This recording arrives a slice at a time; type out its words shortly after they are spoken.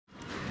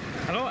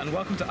and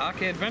welcome to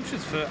Arcade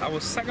Adventures for our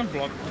second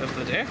vlog of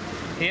the day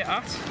here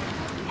at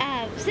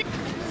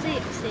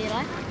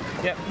SeaLife.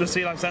 Yep, the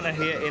SeaLife Centre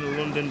here in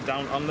London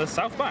down on the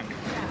South Bank.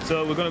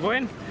 So we're going to go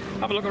in,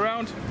 have a look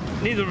around.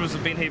 Neither of us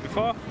have been here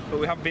before, but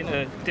we have been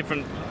to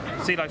different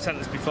SeaLife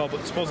Centres before,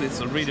 but supposedly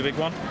it's a really big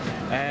one.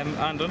 And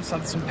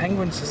understand some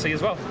penguins to see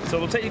as well. So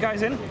we'll take you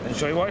guys in and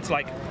show you what it's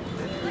like.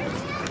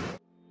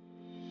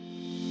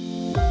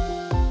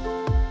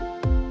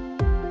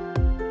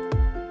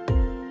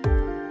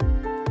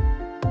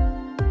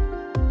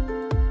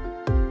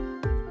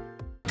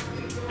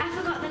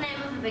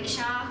 Big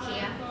shark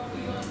here.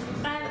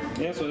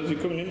 Yeah, so as you're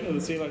coming into the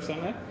SeaLife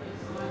Centre,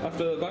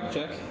 after the bag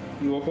check,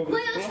 you walk over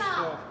whale the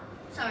shark!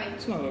 Sorry.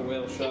 It's not a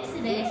whale shark. Yes,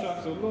 it Whale is.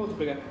 sharks are loads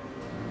bigger.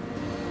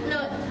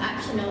 No,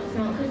 actually no, it's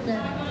not, because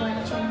they're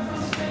white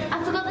chunks.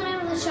 I forgot the name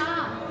of the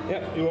shark.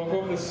 Yep, you walk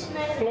over this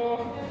floor,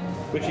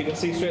 which you can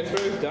see straight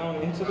through, down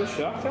into the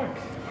shark tank.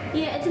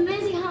 Yeah, it's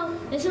amazing how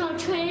they somehow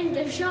trained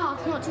the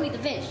shark not to eat the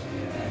fish.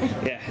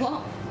 Yeah.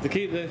 What? To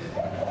keep the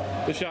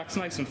sharks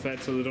nice and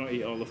fed so they don't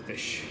eat all the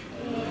fish.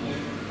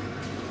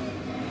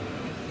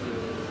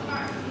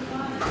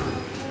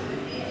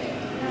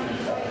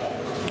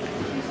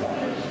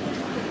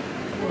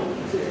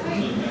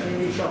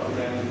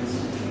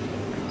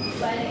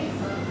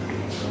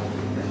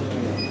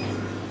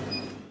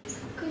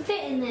 Could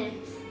fit in this.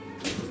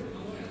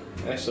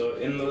 Yeah, so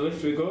in the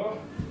lift we go,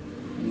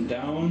 and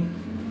down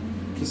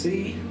to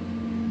see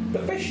the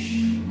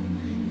fish.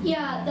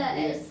 Yeah,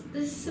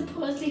 this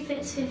supposedly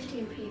fits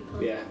 15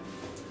 people. Yeah.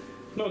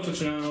 No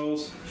touching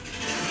animals,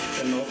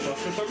 and no flash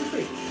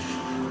photography.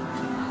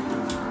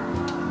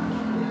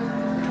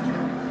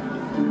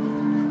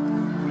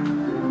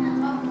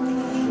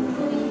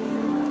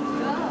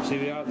 Here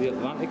we are at the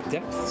Atlantic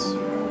depths.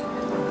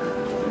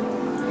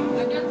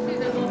 I can see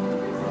them.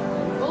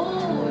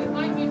 Oh, it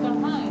might be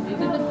behind. Is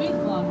it the big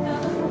one?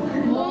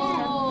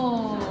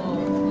 Whoa!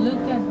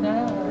 Look at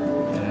that.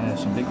 Yeah,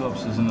 some big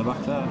lobsters in the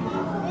back there.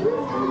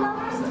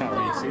 Can't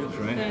really see them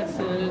from here. That's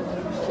a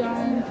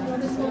giant. What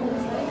is one?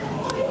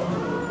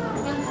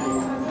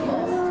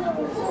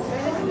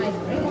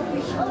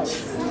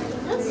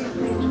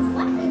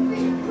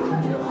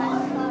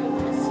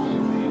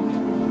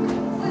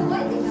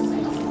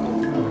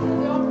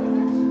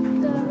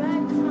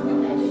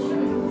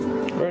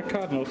 Red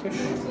cardinal fish.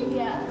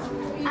 Yeah.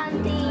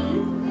 And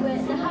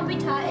the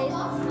habitat is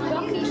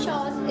rocky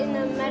shores in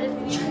the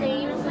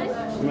Mediterranean, I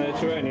think.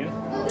 Mediterranean.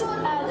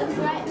 The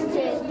threat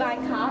is by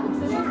carp.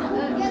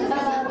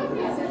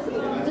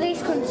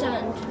 Least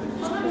concerned.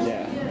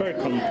 Yeah, very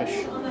common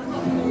fish.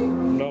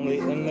 Normally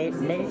in the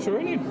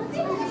Mediterranean.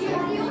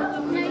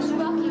 Nice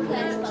rocky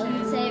place for them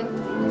too.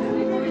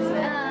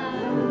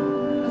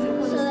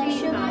 So there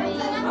should be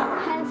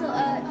pencil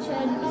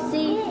urchin,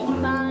 sea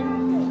fan.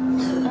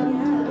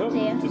 Oh,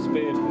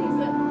 disappeared.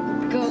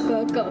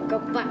 Go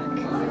back.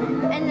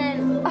 And then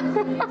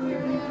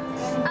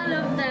I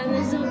love them,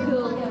 they're so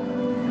cool.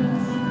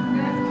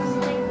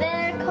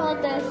 They're called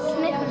the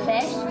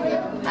snipperfish.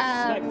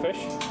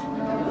 Snakefish.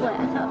 Wait,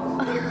 I thought.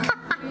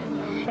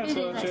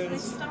 Pencil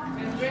urchins.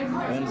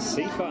 And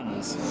sea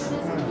fans.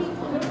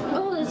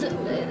 Oh,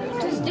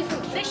 there's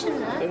different fish in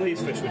there. And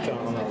these fish which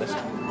aren't on that list.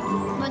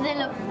 But they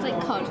look like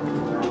cod.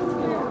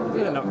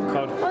 They're not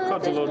cod.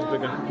 Cod's a loads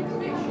bigger.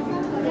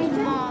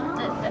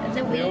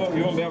 The weird.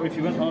 You won't be happy if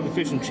you went on the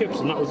fish and chips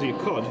and that was your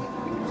cod.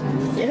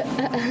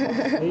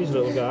 These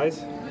little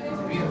guys.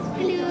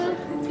 Hello.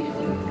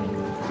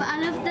 But I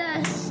love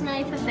the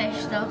sniper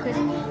fish though, because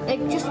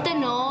like just the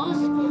nose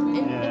and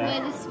the way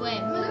they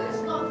swim.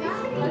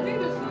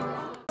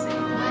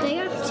 They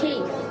have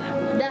teeth.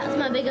 That's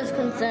my biggest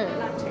concern.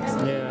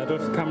 Yeah, I don't know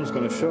if the camera's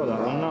going to show that.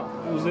 I'm not.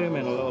 I'll zoom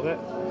in a little bit.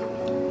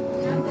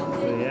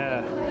 But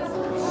yeah.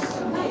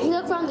 You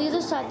look around the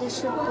other side, there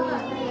should be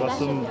Got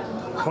some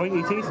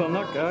pointy teeth on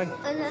that guy.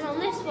 And then on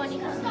this one,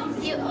 it's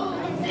fangs. You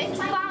there's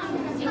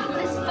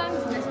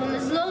fangs on this one.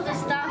 There's loads of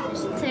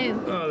starfish too.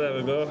 Oh, there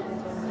we go.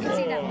 You can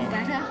see that one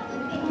better.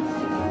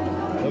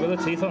 Look at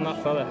the teeth on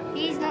that fella.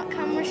 He's not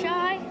camera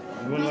shy. You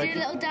He's wouldn't do like a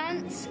little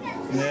dance.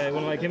 Yeah, you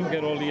wouldn't like him to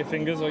get all of your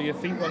fingers or your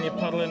feet when you're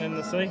paddling in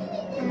the sea.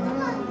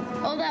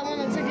 Oh, that one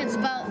looks like it's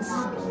about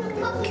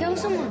to kill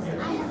someone.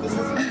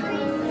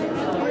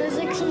 There's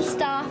like some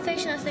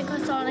starfish, and I think I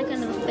saw like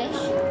another fish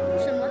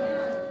somewhere.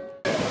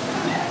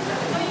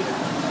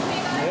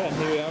 Yeah,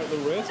 here we are at the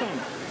ray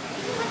tank.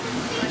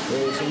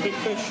 There's some big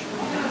fish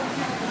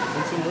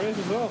and some rays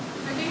as well.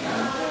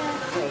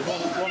 There's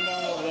one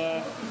down over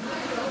there.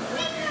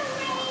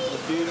 A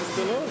few just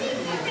below.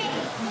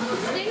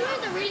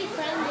 Stingrays are really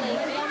friendly. I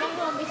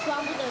remember when we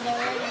swam with them, they were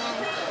really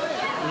nice.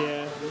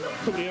 Yeah, a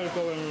couple of years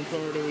ago when we were in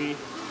Florida, we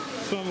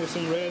swam with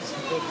some rays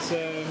at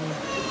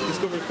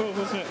Discovery Cove,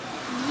 wasn't it?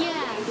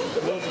 Yeah.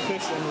 Loads of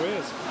fish and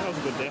rays. That was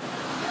a good day.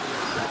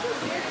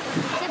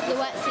 Except the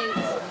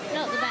wetsuits.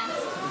 Not the best.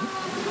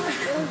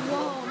 It was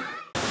warm.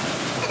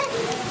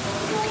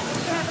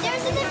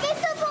 There's an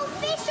invisible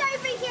fish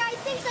over here, I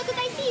think so, because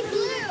I see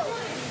blue.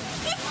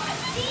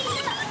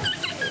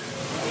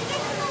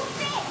 Invisible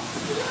fish.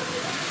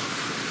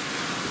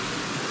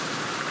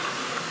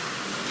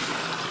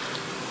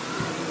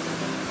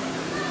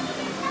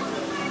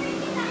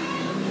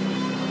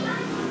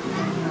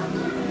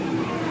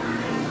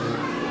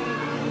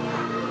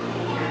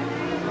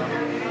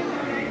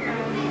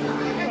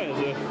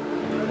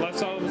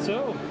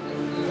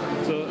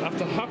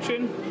 After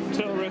hatching,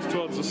 turtle race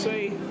towards the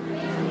sea.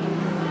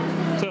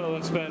 Turtle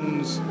then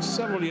spends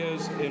several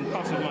years in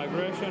passive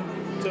migration.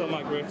 Turtle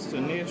migrates to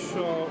near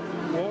shore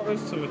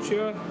waters to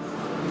mature.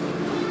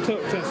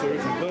 Turtle returns to the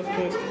original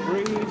birthplace to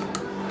breed.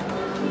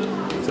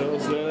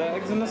 Turtles lay their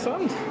eggs in the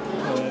sand.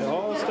 And it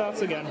all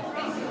starts again.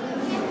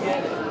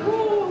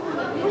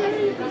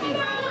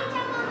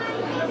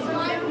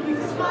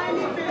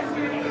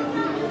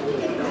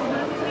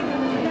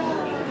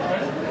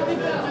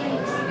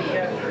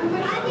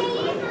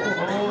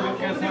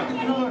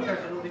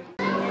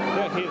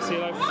 Yeah, here at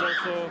SeaLife there's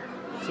also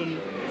some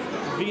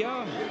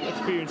VR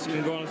experience you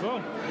can go on as well,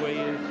 where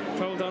you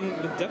travel down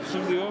the depths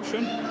of the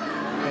ocean,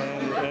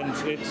 and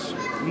it's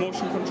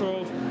motion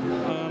controlled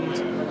and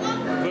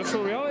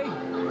virtual reality.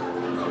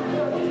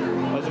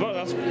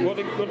 What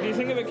do you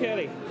think of it,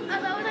 Kaylee?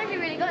 That was actually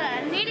really good.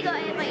 I nearly got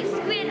hit by a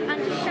squid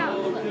and a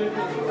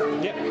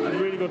shark. Yeah,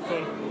 really good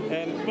fun.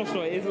 Must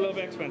know it is a little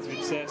bit expensive.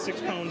 It's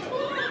 £6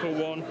 for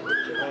one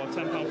or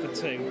 £10 for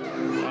two,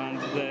 and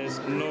there's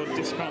no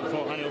discount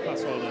for annual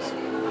pass holders.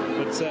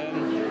 But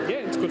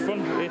yeah, it's good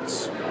fun.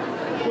 It's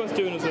worth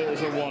doing as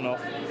a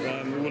one-off.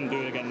 We wouldn't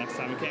do it again next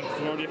time we came because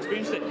we've already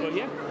experienced it. But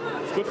yeah,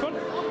 it's good fun.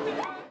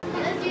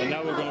 And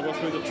now we're going to go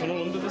through the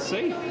tunnel under the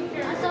sea. I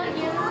saw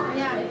you.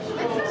 Yeah.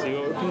 See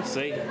what we can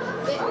see.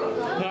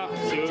 Yeah,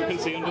 see what we can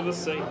see under the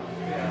sea.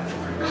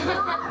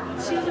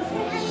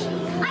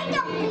 I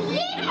don't believe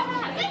it!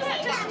 This is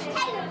a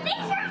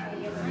television!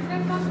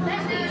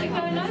 That's literally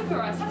going over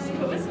us. That's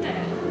cool, isn't it?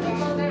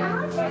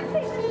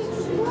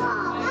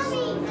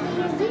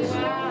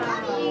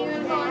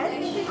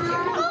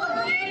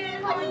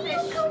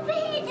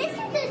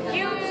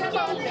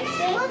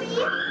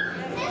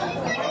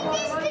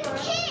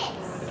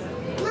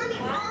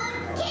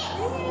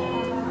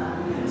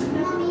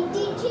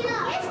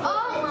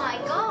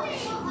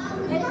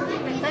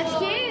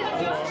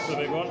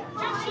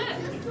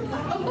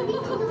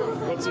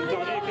 What's it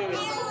down here,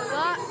 Kaylee?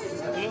 What?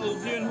 A little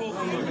viewing hall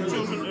for the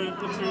children to look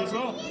through as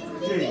well.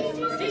 Did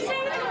you see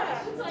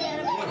that?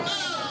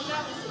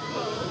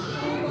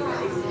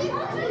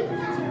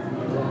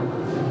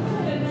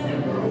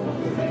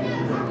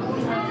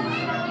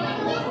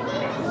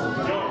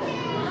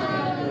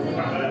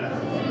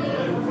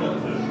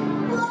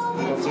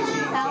 What's this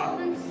one?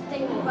 Salmon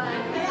stingray.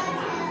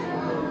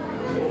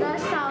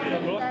 There's salmon,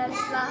 there's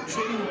black.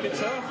 Chin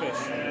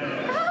guitarfish.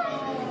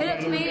 It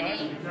looks moody.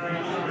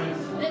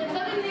 It looks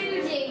very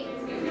moody.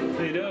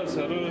 He does. I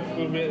don't know if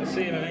we'll be able to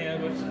see him in here,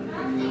 but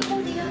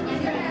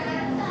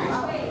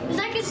It's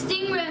like a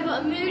stingray, but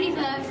a moody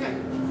version.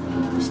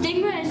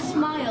 Stingray is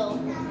smile.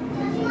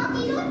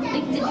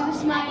 Like to do a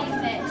smiley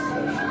face.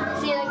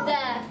 See, like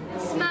there.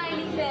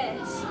 Smiley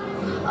face.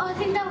 Oh, I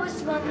think that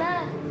was one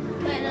there.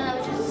 Wait, no, that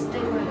was just a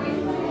stingray.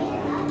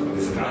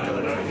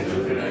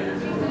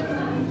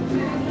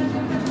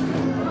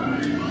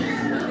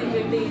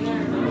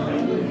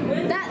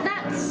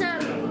 That's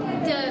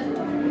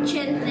the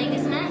chin thing,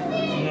 isn't it?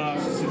 no,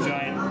 it's just a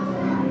giant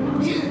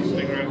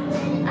stingray.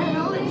 I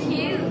know, it's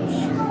huge.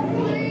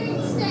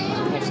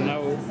 So now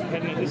we're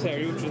heading into this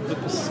area, which is the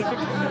Pacific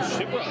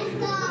Shipwreck.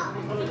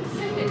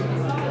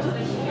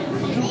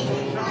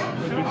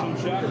 There'll be some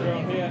sharks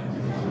around here.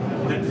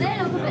 They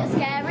look a bit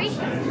scary.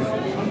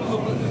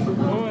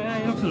 Oh yeah,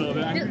 he looks a little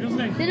bit angry, doesn't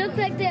he? They look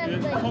like they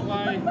have like...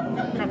 Popeye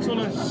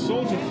Catula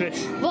salty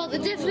fish. Well, they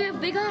definitely have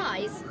big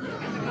eyes.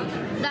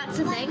 That's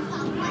a thing.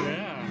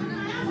 Yeah.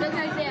 Look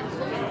how they have...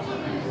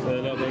 A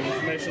little bit of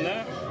information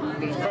there.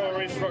 There's coral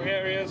reefs, rock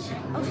areas.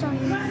 Oh, sorry.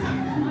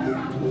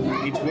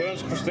 Eats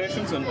worms,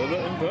 crustaceans, and other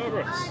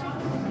invertebrates.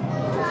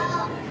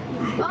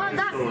 Oh,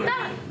 that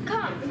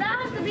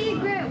has to be a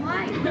great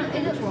white. No,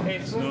 it looks...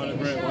 It's not a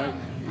great white.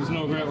 There's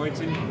no great whites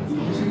in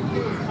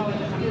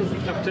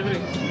captivity.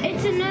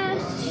 It's a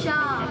nurse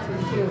shark.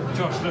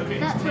 Josh, look at his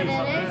That's what teeth it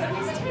up is. there.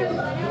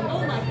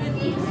 Oh my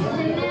goodness.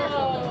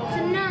 It's a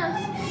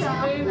nurse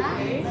shark. I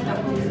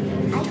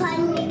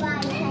can't believe I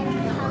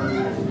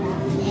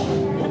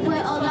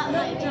Wait, oh, that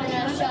might be the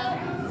nurse shark.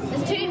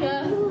 There's two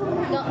nurse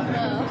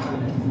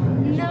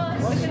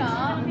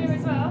sharks, Here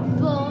as well.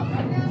 but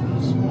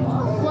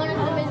one of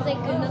them is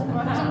like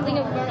something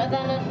in front of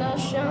than a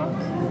nurse shark.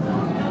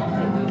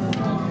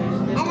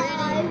 Hello.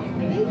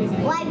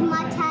 Wipe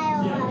my tail.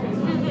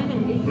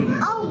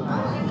 Oh,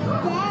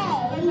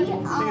 I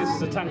think it's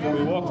the tank that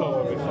we walked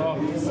over before.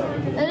 It looks like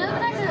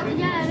a,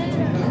 yeah, it is.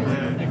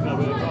 It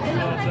looks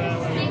like a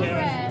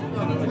stingray.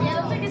 Yeah, it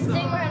looks like a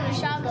stingray and a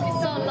shark because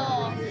it's so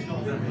low.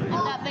 And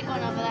that big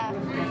one over there.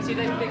 See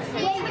those big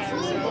fish?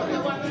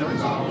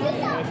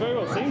 It's very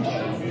well themed.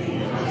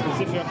 It's as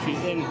if you're actually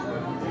in a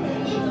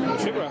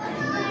shipwreck.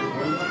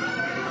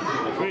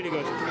 Really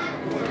good.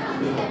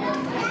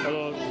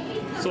 Although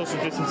social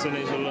distancing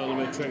is a little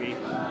bit tricky.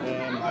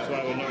 That's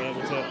why we're not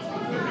able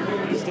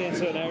to stay in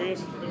certain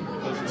areas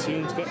because it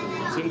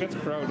soon gets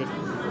crowded.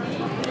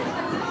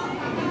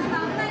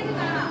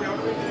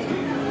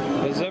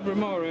 A zebra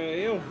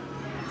moray eel.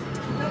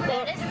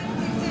 There it is.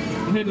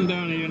 Hidden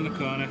down here in the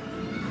corner.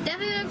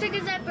 Definitely looks like a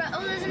zebra.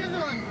 Oh, there's another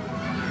one.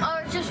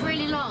 Or it's just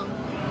really long.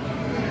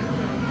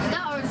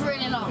 That or it's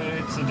tiny long.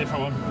 It's a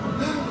different one.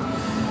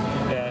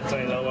 Yeah, it's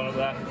only that one up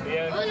there.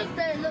 Yeah. Oh, look,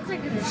 there, it looks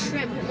like it's a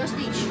shrimp. It must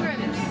eat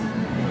shrimps.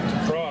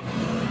 Prawn.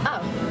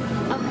 Oh,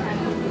 okay.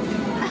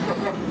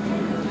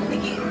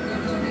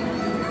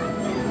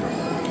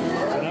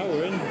 So now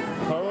we're in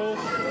Coral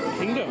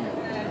Kingdom.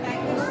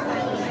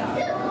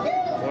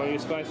 What are you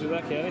spiced with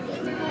that, Kaylee?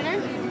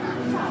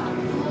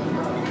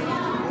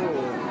 Oh,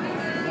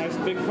 nice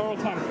big coral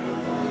tank.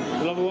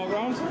 You love a walk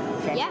around?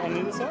 Yeah. On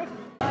the other side.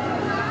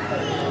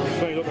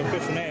 Funny looking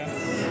fish in here.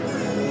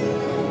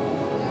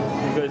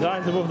 He's got his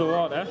eyes above the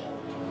water,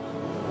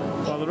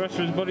 while the rest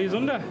of his body is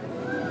under.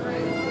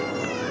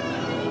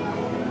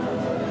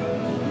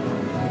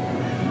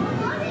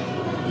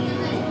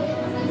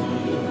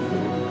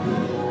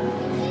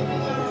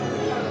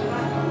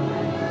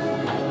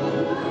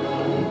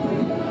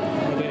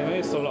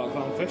 Still a lot of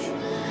clownfish. A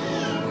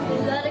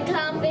lot of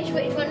clownfish.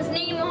 Which one's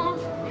Nemo?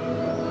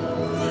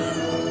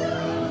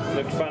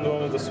 Look to find the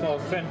one with the small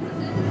fin.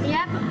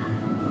 Yep.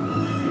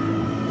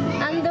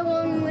 And the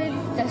one with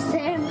the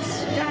same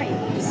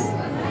stripes.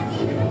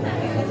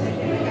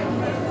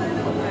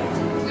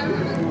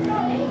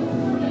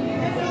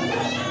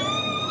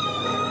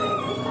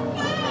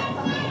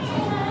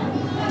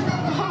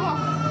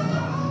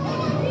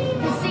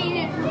 You've seen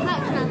it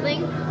reflection, I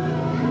think.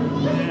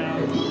 Yeah, I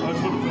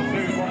was looking for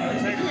food. What would I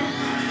take?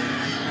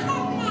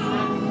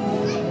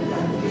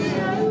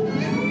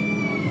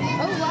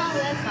 Oh wow,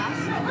 they're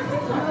fast.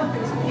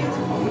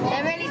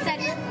 They really said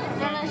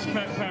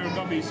Pair of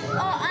gobbies.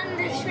 oh, and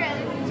the shrimp.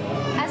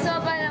 I saw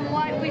by them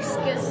white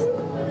whiskers.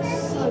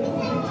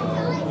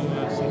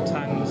 Some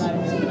tangs.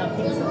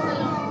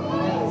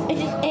 It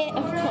just ate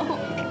a rock.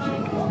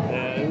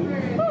 Yeah.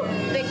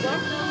 Big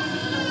one.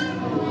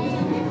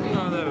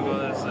 Oh, there we go.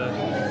 There's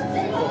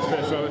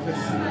foxfish,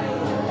 rabbitfish.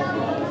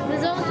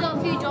 There's also a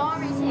few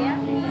dories here.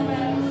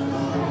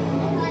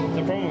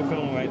 The problem with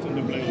filming it's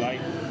under blue light.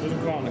 It doesn't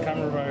come on the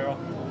camera very well.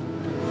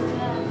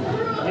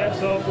 Yeah,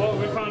 so what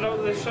have we found out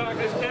with this shark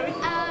is, Kaylee?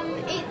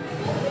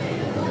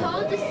 It's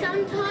called the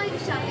sun tiger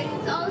shark, and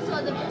it's also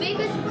the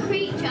biggest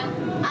creature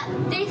at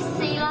this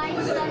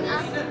SeaLife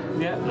Centre.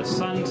 Yeah, the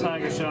sun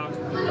tiger shark.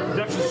 He's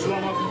actually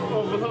swum off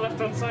over the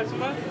left-hand side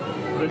somewhere.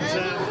 But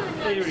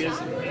here he is.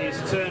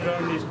 He's turned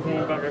around and he's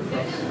coming back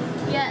across.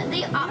 Yeah,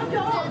 the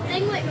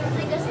thing which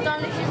like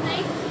astonishes me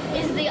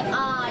is the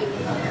eyes.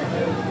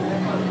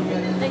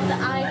 Like the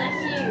eyes are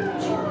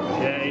huge.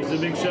 Yeah, he's a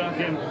big shark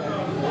in.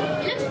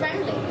 He looks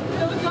friendly.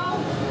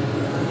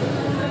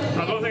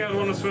 I don't think I'd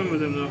want to swim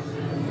with him though.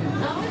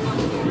 No?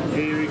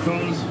 Here he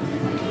comes.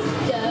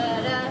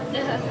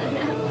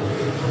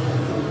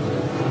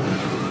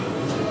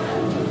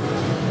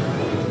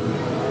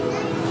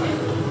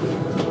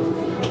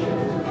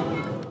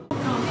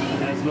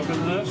 Let's look at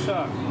the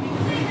shark.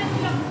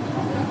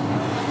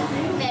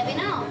 Maybe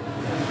not.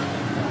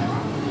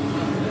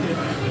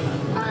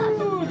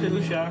 Oh,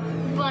 little shark.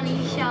 Bunny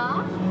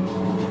shark.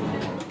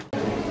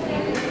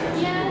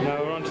 Yeah. Now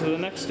we're on to the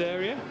next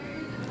area.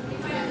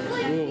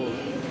 Whoa.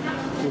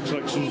 Looks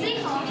like some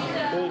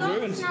old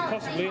ruins,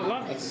 possibly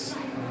Atlantis.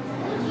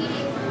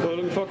 What are you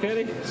looking for,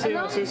 Kaylee?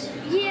 Seahorses?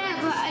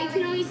 Yeah, but I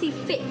can only see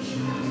fish.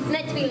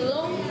 Meant to be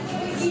long,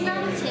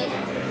 snouted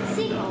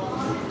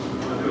seahorse.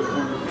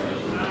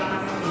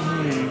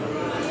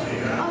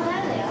 Oh,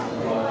 there they are.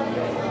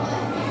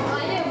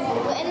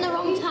 We're in the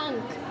wrong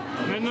tank.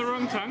 In the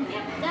wrong tank?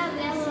 There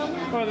they are.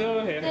 Oh, they're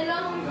over here. They're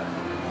long.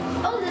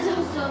 Oh, there's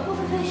also a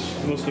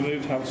pufferfish. Must have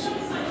moved house.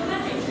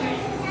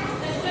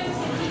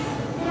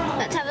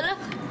 Let's have a look.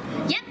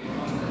 Yep.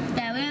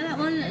 There we are, that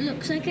one that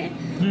looks like it.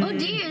 Oh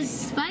dear, his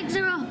spikes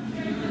are up.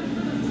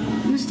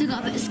 Must have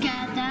got a bit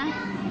scared there.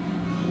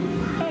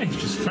 Hey, he's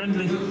just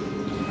friendly.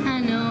 I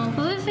know,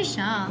 pufferfish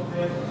are.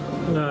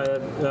 No,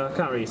 I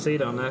can't really see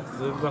down there.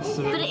 But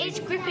it is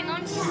gripping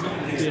onto some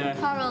Yeah.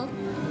 coral.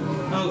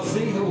 Oh,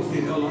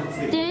 seahorses, I like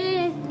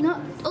seahorses. Not.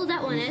 Oh,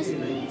 that one is.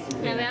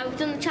 There we are, we've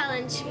done the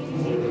challenge.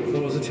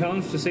 What was the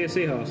challenge? To see a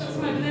seahorse?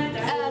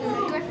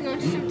 Gripping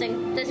onto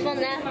something. There's one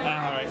there.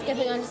 Ah, right.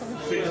 Gripping onto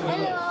something.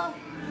 Hello.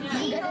 Look at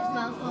his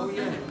mouth. Oh,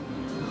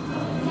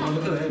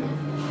 look at them.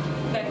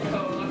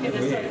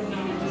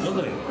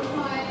 Lovely.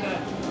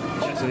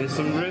 Yeah, so there's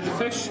some red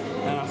fish,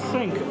 and I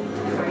think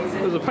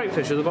there's a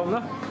pipefish at the bottom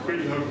there.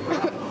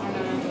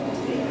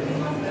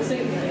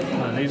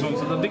 And these ones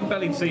are the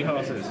big-bellied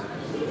seahorses.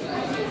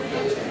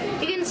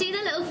 You can see the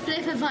little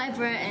flipper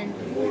vibrating.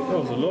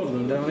 Oh, there's a lot of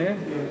them down here.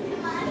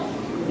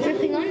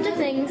 Gripping onto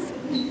things.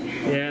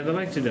 Yeah, they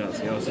like to do that,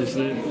 seahorses.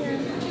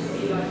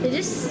 They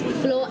just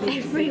float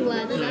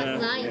everywhere. They're Yeah.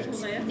 not light.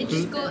 They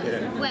just go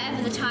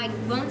wherever the tide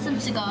wants them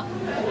to go.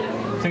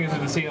 The thing is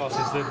with the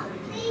seahorses,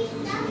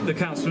 they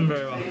can't swim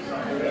very well.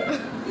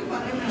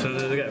 So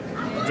they get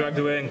dragged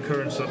away in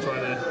currents, that's why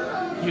they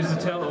use the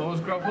tail to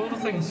always grab hold of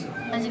things.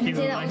 As you can Keep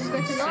see, them that one's nice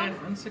and gripping on.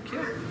 safe and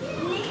secure.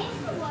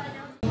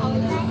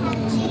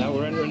 Now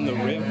we're entering the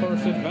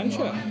rainforest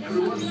adventure.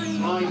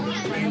 I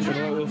don't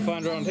know what we'll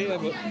find around here,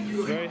 but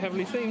very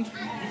heavily themed.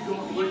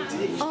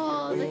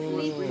 Oh, the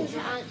leaf cutter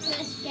ants,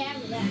 they're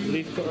scary.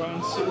 Leaf cutter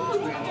ants.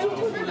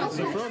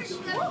 Some frogs.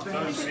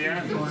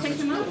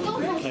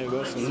 There we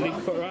go, some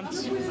leaf cutter ants.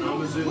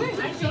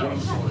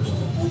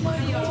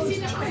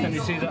 Can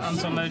you see the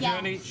ants on their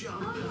journey?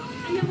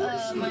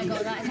 Oh my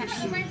god, that is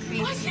actually creepy.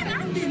 The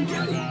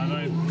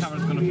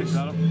camera's going to pick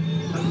that up.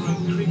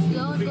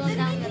 You're going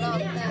down the log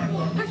there.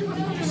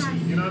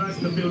 You know that's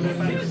the building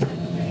face.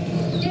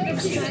 You can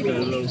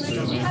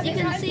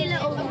see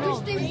little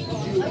knobs.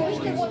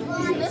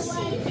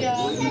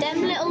 Them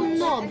little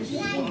knobs.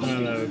 Oh,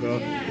 there we go.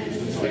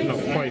 It's not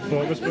quite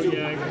focused, but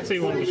yeah, you can see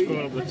one just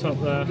going up the top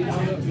there.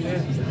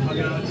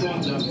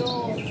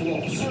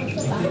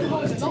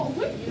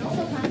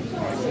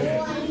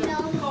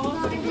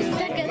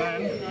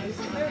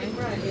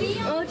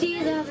 Oh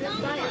dear, they're having a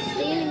fight of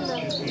stealing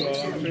them.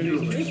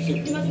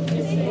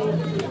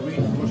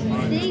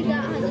 See,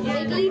 that has a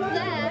big leaf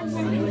there.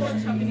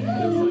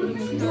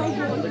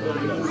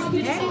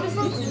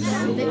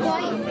 They're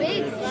quite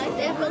big, like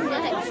they're from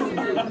legs.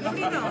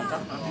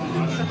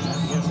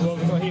 So what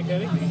have we got here,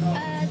 Kaylee?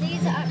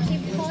 These are actually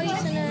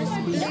poisonous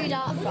blue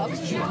dart frogs,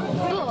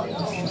 but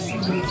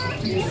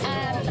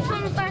the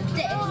fun fact is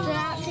they're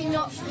actually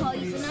not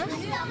poisonous.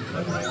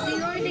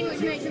 The only thing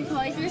which makes them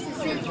poisonous is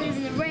since they're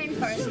in the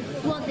rainforest,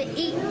 what they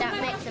eat that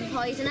makes them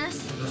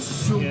poisonous.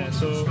 Yeah,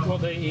 so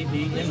what they eat,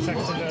 the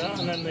insects and that,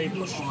 and then they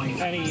push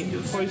any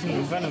poison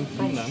and venom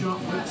from them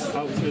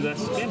out through their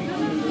skin.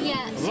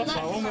 Yeah, so Look,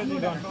 how long have you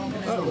gone?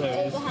 Oh, there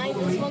it is. behind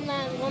us, one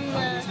there, one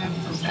there,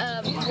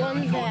 further.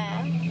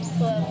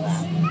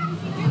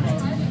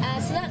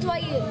 So that's why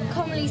you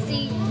commonly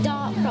see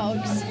dart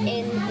frogs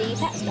in the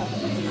pet store.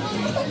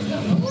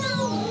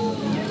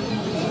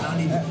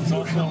 There's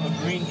also a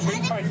green tree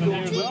python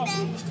here as well,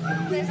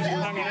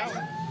 hanging out.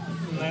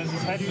 There's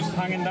his head just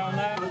hanging down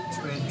there.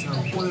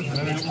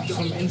 And then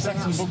some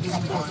insects and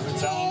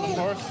bugs down the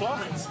forest floor.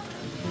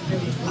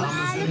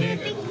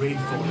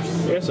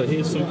 Yeah, so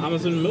here's some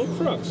Amazon milk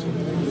frogs.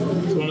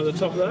 There's one at the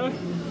top there,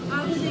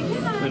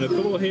 and a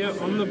couple here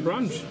on the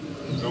branch.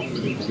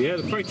 Yeah,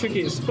 they're quite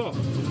tricky to spot.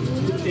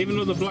 Even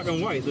though they're black and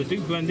white, they do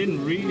blend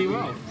in really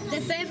well.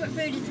 Their favourite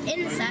food is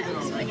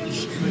insects,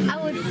 which I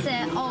would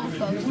say all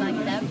frogs like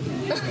them.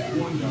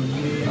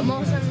 But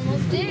most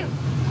animals do.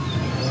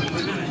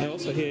 And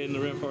also here in the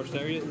rainforest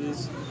area,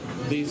 there's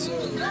these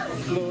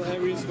little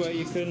areas where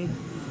you can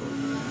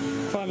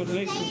climb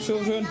underneath with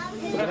children,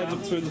 put their heads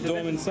up through the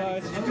dome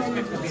inside,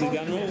 see the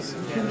animals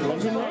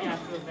wandering around.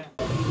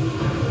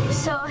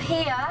 So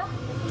here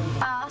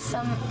are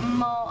some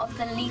more of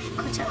the leaf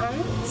cutter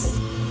ants.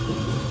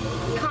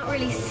 Can't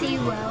really see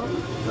well,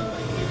 but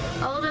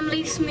all them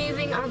leaves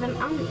moving are them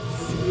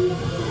ants.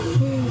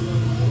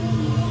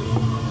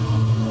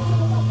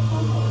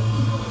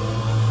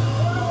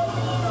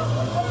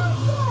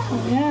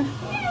 Oh yeah,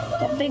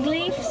 got big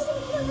leaves.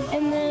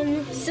 And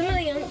then some of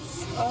the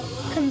ants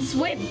can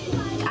swim.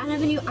 I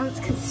never knew ants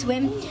could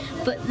swim,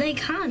 but they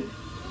can.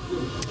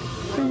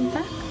 Fun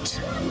fact.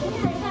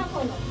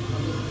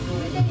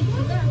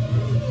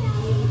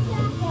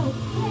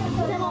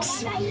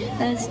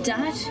 There's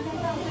Dad.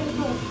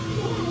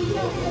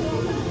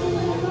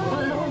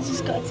 Oh, that one's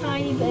just got a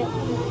tiny bit.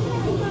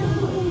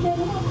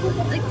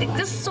 Like,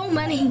 there's so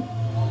many.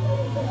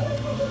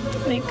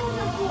 Like,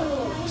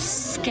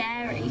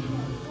 scary.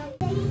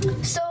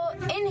 So,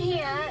 in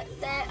here,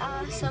 there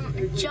are some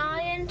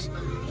giant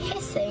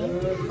hissing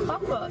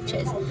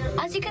cockroaches.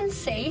 As you can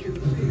see,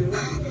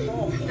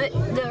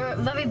 they're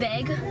very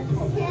big.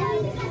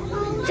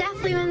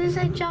 Definitely when they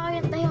say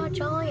giant, they are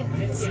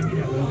giants. So,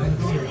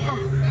 yeah.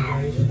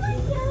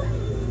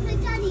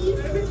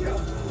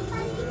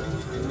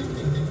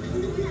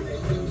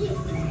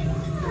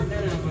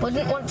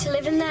 Wouldn't want to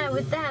live in there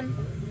with them.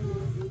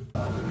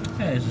 Yeah,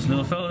 there's this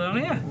little fellow down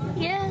here.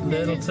 Yeah, Little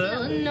there's its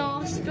turtle. little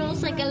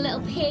nostrils like a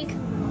little pig,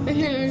 and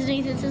then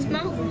underneath it's his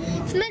mouth.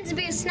 It's meant to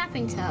be a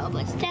snapping turtle,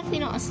 but it's definitely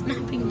not a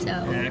snapping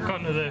turtle. Yeah,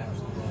 according to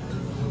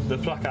the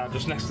placard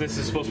just next to this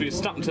is supposed to be a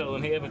snapping turtle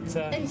in here, but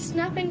And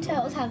snapping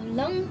turtles have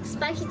long,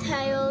 spiky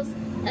tails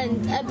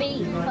and a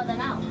beak for their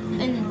mouth,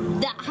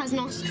 and that has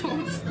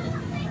nostrils.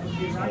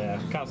 yeah,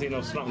 can't see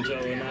no snapping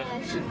turtle in there.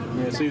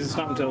 Yeah, so the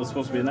snapping turtle's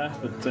supposed to be in there,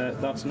 but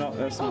that's not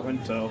a snapping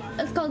turtle.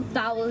 It's called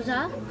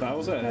Bowser.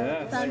 Bowser,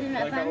 yeah, it's Found in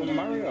like that abandoned-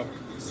 Mario.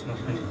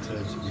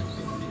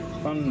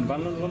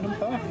 Abandoned London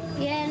Park.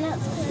 Yeah,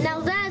 now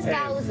there's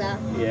Bowser.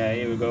 Yeah,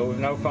 here we go. We've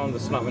now found the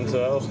snapping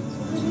turtle.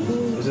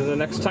 This is the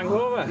next tank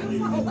over.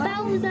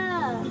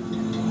 Bowser!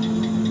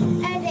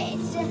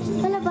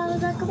 Hello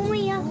Bowser, come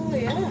here. Oh,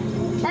 yeah.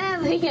 There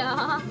we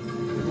are.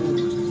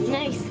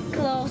 Nice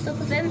close up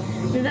of him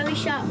with very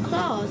sharp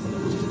claws.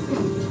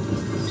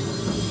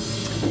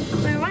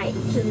 We're right,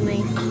 shouldn't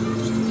we?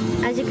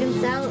 As you can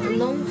tell,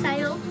 long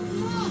tail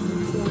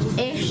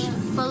ish,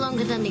 but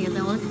longer than the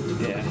other one.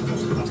 Yeah.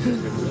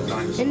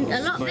 And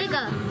a lot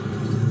bigger.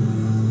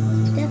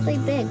 Definitely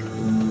big.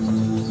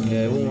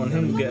 Yeah, we won't want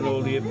him getting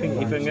hold of your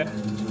pinky finger.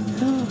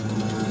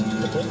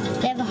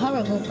 They have a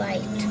horrible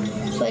bite,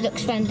 but it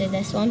looks friendly,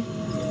 this one.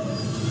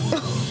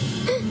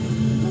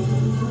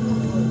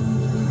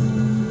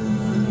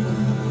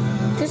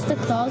 Just the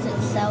claws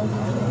itself.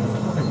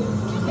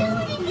 Yeah.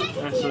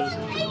 So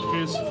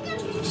here's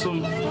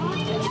some.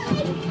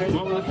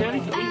 What were they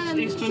called?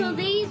 Eastern. So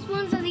these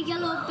ones are the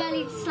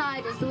yellow-bellied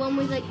sliders, the one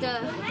with like the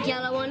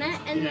yellow on it,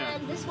 and Yeah.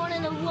 then this one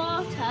in the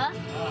water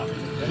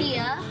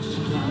here.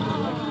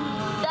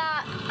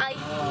 That I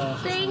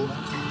think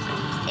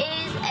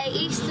is a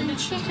eastern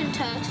chicken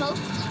turtle.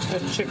 A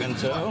chicken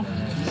turtle.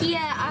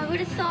 Yeah, I would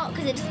have thought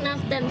because it doesn't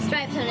have them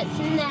stripes on its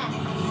neck,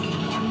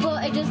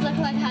 but it does look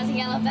like it has a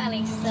yellow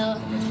belly, so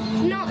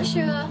not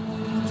sure.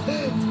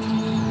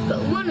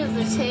 But one of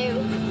the two.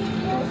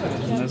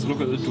 Let's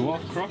look at the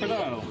dwarf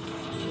crocodile.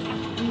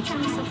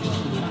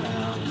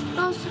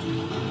 Oh,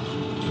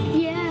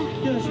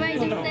 yeah,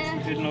 right in there.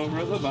 Hidden over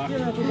at the back.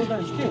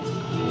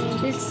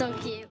 It's so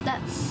cute.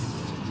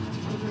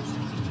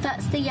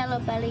 That's the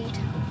yellow-bellied.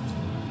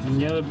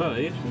 Yellow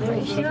belly.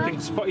 It's a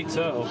pink spotty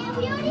turtle.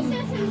 We already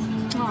saw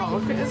some. Oh,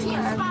 look at this.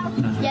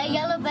 Yeah,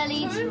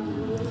 yellow-bellied.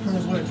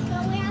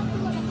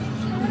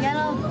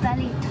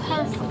 Yellow-bellied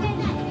turtle.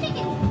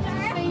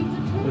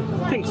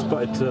 Pink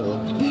spotted turtle.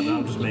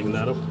 I'm just making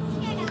that up.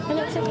 It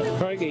looks like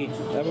Craigie,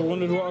 ever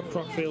wondered what a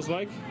croc feels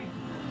like?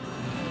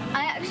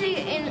 I'm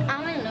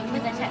in love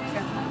with the texture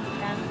of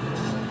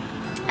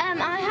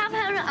them. I have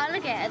had an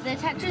alligator. The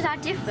textures are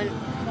different.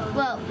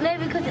 Well,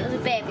 maybe because it was a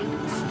baby,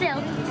 but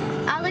still,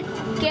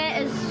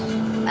 alligators,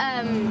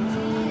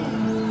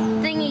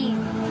 thingy,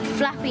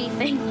 flappy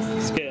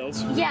things.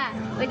 Scales. Yeah,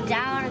 with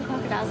down and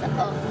crocodiles are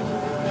up.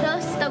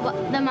 Plus,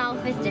 the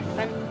mouth is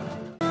different.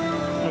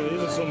 Oh,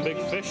 these are some big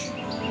fish.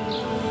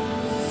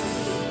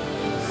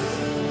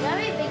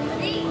 Very big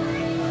thing.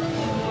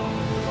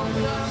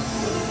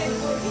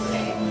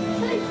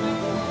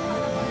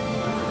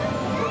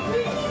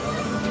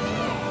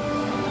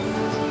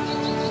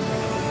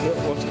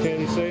 What's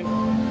Kaylee saying?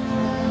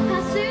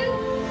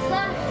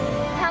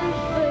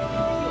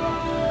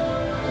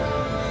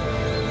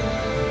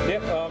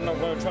 Yep, I'm not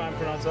going to try and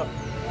pronounce that.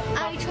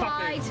 I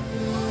tried.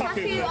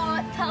 Paku. Paku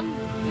or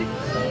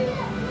Tambuku.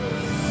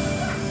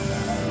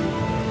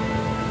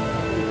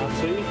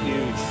 Absolutely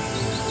huge.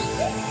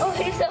 Oh,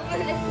 he's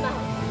open his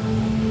mouth.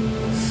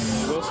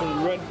 There's some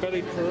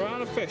red-bellied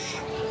piranha fish.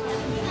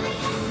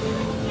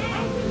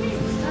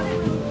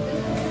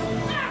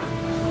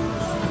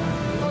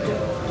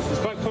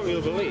 Despite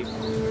popular belief,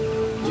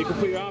 you could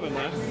put your arm in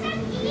there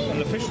and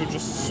the fish would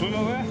just swim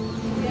away.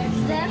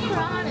 They're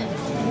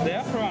piranhas. They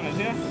are piranhas,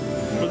 yeah,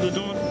 but they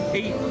don't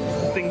eat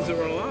things that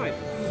are alive.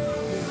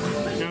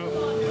 Now,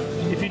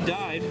 if you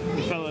died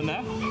and fell in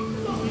there,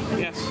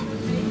 yes,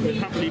 they'd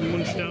happily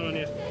munch down on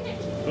you.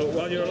 But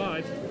while you're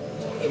alive,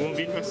 they won't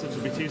be interested,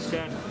 they'll be too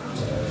scared.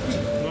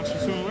 They'll actually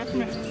swim away from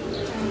you.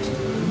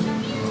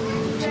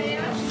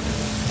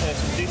 There's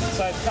some decent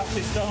sized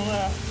catfish down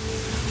there.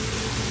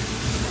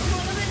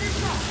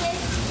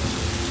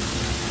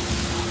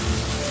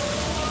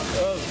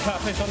 Oh, there's a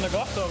catfish on the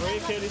glass over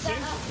here, Kaylee, see?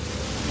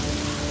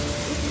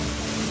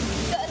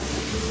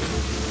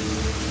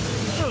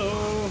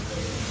 Hello.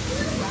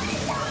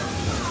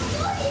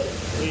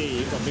 Hey,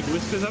 you've got big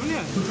whiskers, haven't you?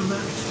 And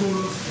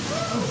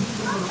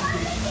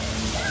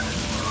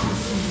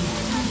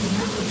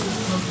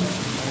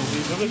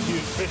these other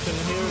huge fish in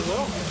here as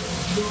well.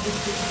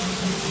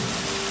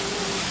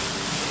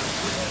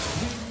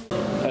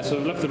 So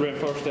we've left the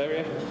rainforest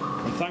area,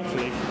 and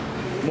thankfully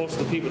most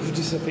of the people have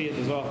disappeared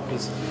as well,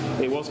 because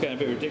it was getting a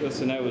bit ridiculous,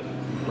 and now with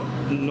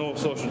no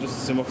social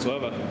distancing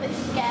whatsoever. It's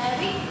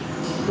scary.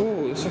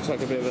 Oh, this looks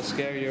like a bit of a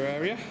scarier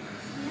area.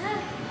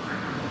 Yeah.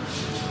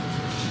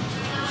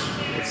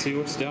 Let's see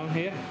what's down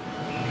here.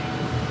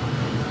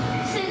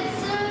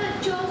 Since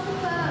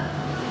Joseph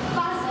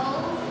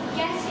Basil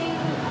getting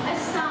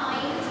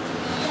assigned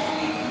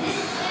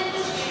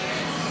the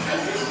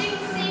existing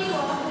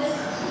seawater,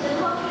 the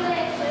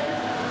population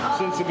of...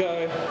 Since the guy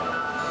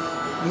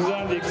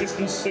designed the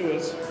existing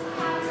sewers,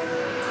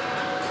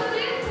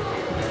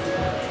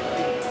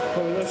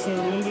 population of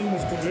London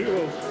has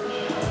quadrupled.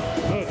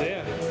 Oh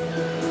dear.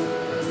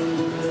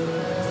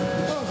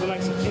 Oh, there's a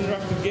nice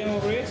interactive game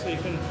over here, so you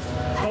can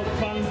help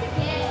plan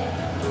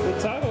the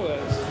tidal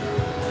waves.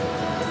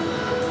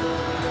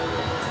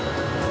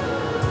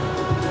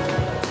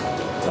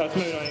 It's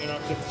maybe not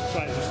interactive, it's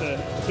like just a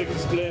big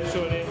display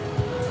showing you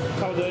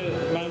how they're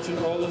managing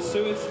all the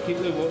sewage to keep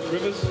the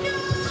rivers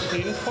as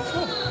clean as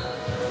possible.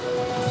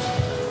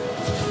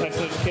 Nice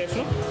and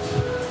educational.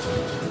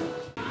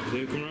 So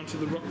you come around to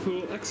the Rock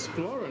Pool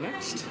Explorer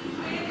next.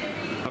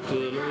 After the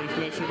little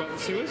information about the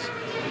sewers,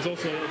 there's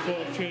also a little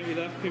photo opportunity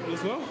there for people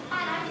as well.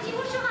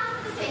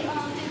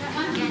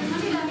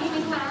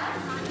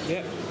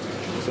 Yep.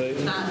 So you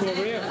can come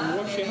over here and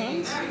wash your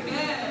hands.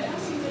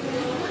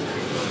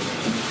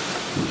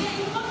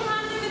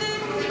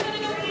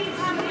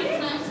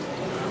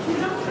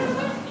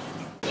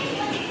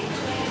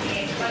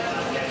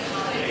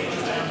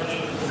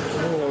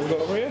 Oh, what have we got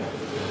over here?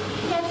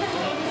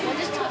 I'll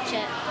just touch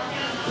it.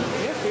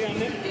 Yeah,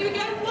 behind it. Here we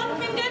go. One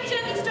finger,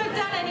 gently stroke down.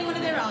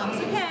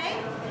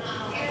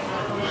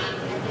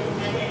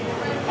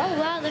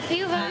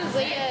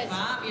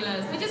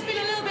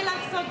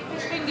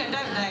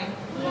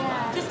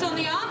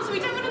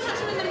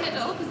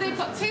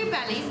 got two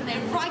bellies and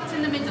they're right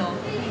in the middle.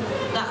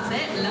 That's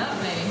it,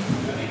 lovely.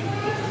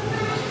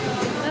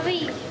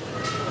 Very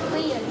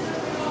weird.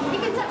 You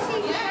can touch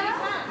these now.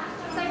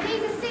 So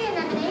these are sea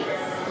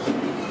anemones.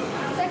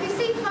 So if you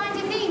see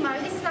Finding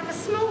Nemo, this is like a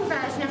small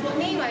version of what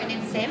Nemo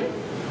lives in.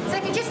 So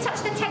if you just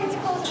touch the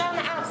tentacles around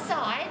the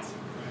outside,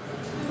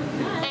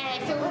 they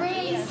feel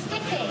really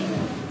sticky.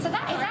 So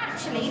that is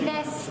actually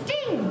their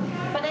sting,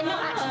 but they're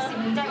not actually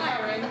stinging, don't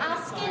worry. Our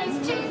skin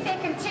is too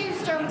thick and too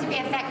strong to be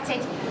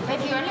affected. But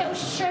if you're a little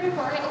shrimp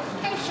or a little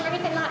fish or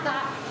anything like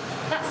that,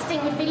 that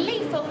sting would be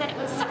lethal, then it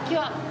would suck you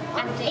up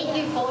and eat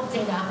you for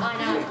dinner. I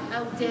know,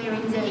 oh dear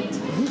indeed.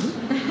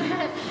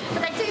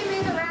 But they do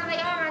move around, they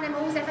are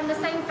animals, they're from the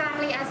same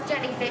family as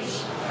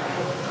jellyfish.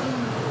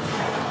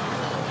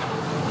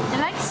 They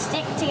like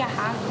stick to your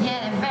hand.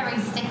 Yeah, they're very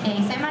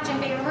sticky. So imagine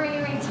being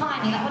really, really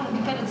tiny, that wouldn't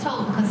be good at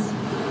all because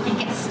you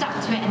get stuck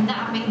to it and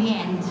that would be the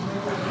end.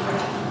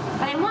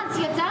 But then once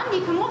you're done,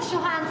 you can wash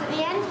your hands at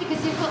the end because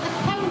you've got the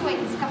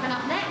penguins coming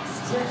up next.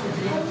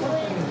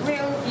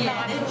 Real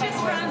Yeah, they're just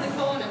round the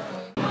corner for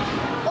you.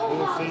 Oh,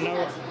 wow. So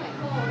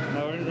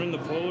now we're in the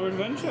polar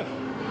adventure.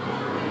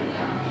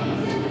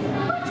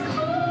 What's it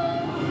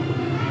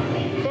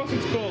called? Of course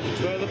it's called.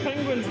 It's where the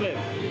penguins live.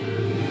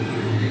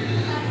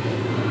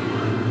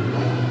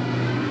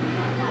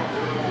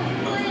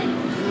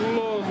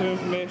 Loads of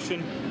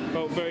information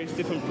about various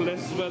different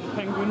places where the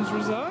penguins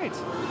reside.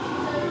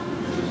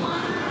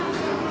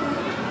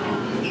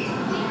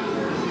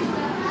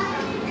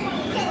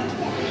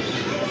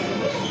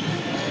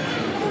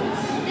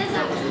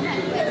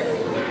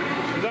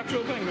 There's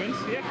actual penguins,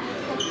 yeah.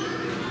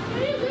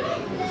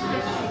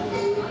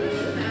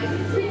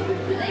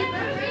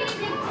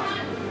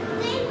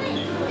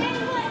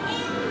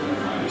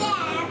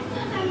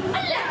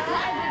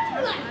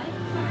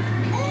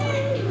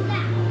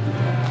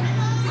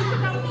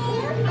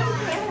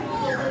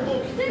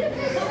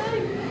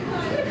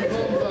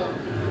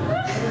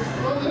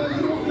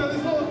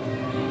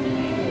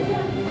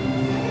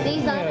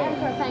 These aren't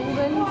emperor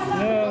penguins.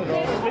 No,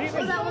 they're So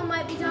sleeping. that one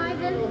might be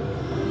diving.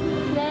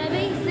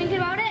 Maybe. Thinking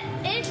about it.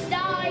 It's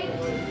dived.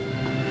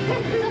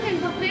 It's looking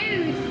for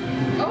food.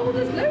 Oh,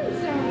 there's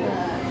loads down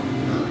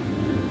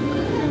there.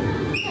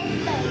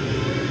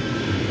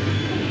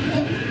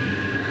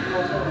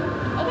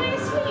 Are they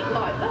asleep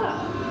like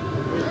that?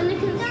 And you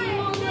can see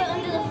all the way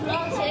under the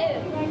floor too.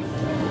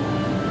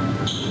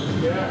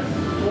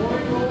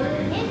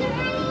 Is there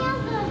any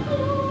other?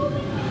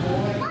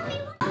 Mommy,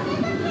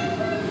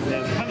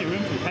 There's plenty of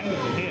room for the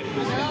penguins in here.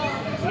 There's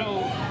a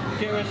little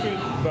gateway through,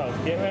 well,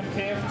 gateway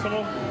cave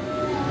tunnel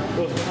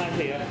goes behind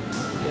here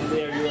in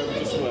the area where we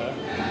just were.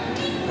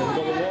 And we've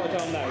got the water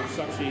down now, which is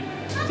actually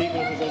deep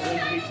enough to go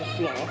underneath the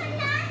floor.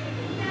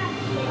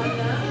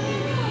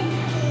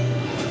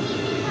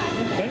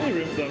 Plenty of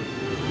room for them.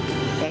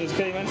 And as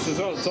Kaylee mentioned as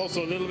well, it's also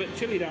a little bit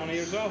chilly down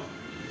here as well.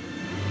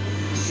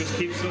 Just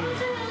keeps them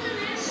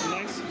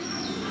nice.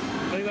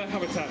 Like that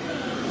habitat.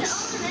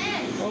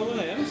 All the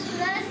names.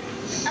 There's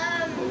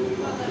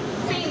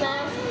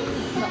females.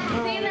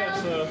 Oh, yeah,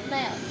 so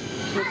Males.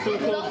 look for the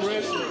colour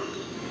bracelet.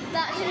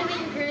 That should have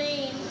been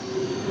green.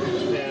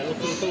 Yeah, look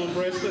for the colour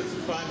bracelets to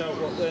find out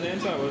what their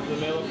names are, whether they're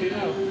male or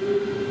female.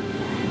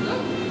 I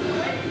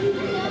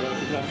don't know if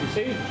you can actually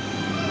see.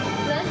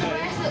 Where's the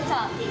bracelet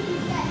up?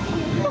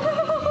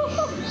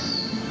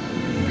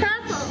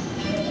 Purple.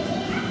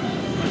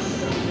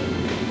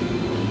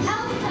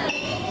 Elton.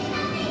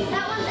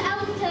 That one's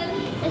Elton,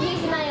 and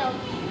he's male.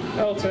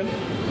 Elton,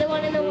 The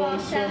one in the the one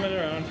water. swimming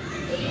around.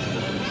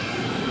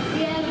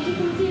 Yeah, but you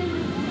can see him.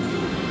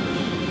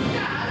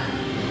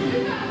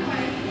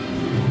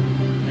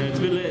 Yeah, it's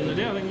a bit late in the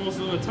day. I think most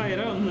of them are tired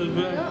out and they've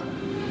gone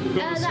to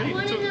That sleep,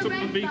 one in the tucked the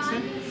red beaks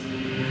in. band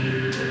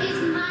is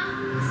Max.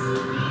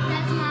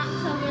 There's Max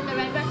over in the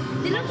red band.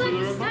 They look Max with the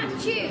like red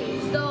band?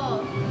 statues, though.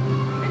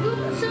 And look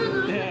at some of them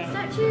look Yeah.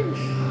 like statues.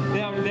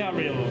 They are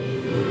real though.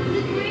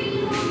 The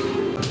green one.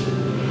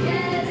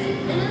 There's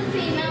another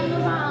female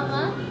with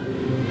armour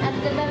at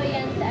the very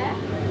end there.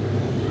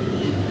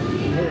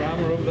 Her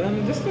armour up there in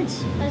the distance.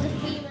 There's a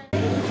female.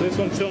 So this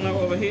one chilling out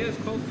over here is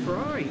called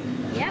Fry.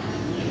 Yep.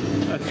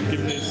 That's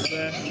giving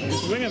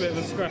his wing a bit of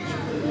a scratch.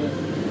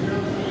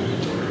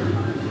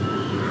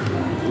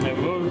 There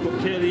we go, we've got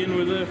Kaylee in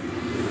with the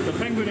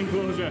penguin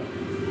enclosure.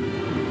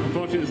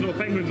 Unfortunately there's no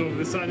penguins over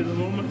this side at the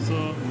moment,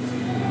 so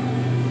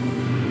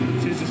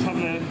she's just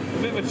having a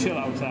bit of a chill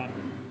out time.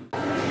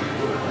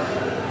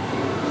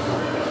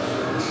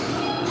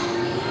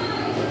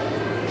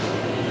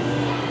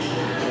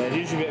 There's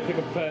usually a bit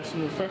of pick up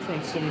some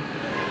refreshments, some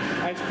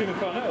ice cream and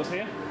cornettos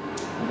here.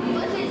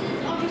 But this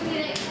is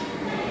obviously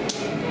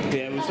like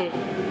Yeah,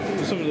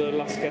 we're some of the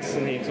last guests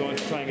in here because I wanted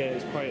to try and get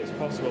it as quiet as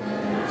possible.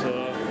 So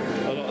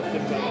a lot of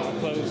things like that are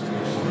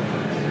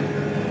closed.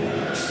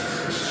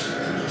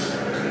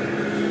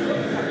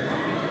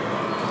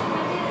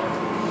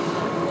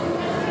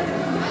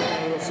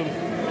 We've got some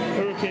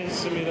hurricane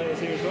simulators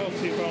here as well,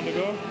 £2 to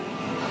go.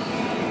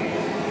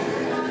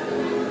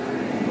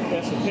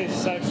 There's some places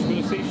she's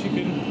going to see if she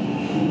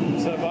can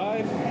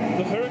survive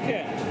the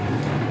hurricane.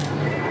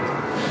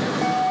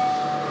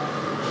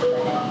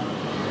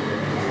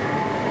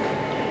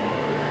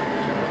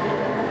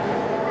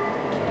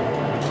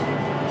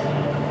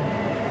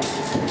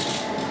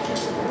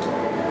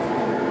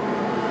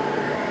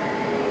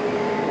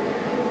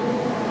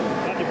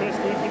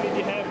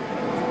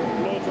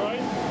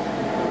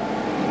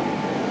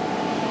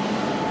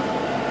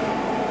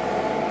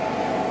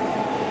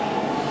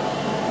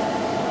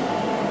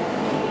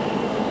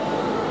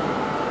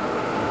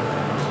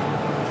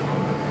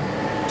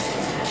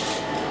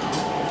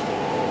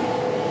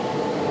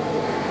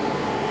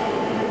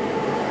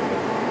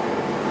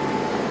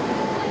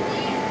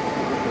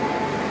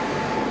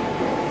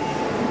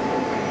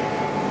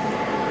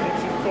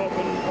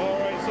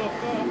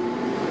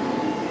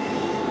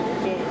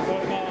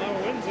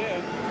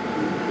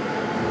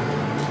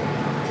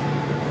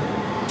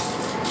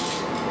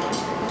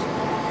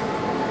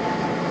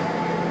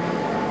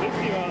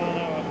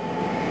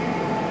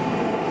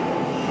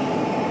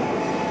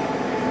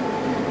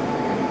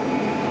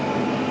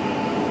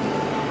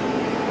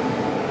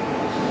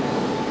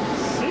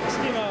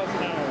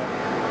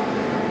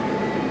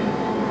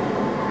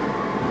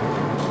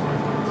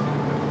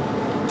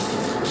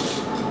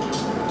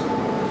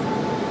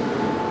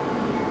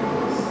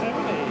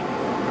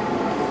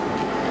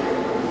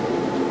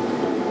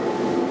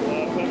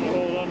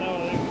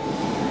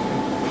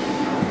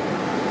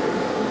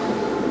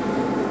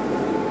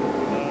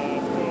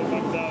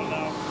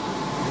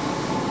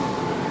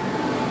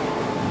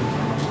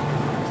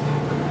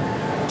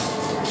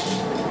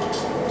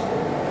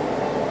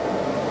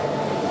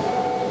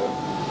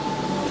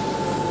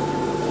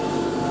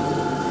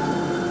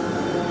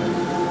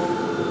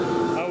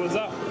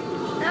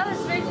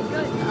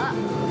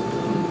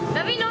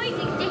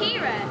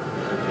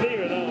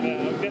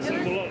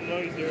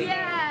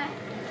 Yeah.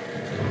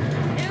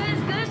 It was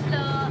good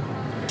though.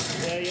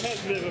 Yeah, your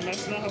head's a bit of a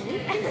mess now.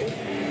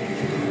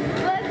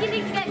 Well, if you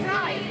need to get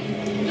dry,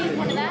 use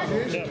one of them.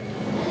 Yeah.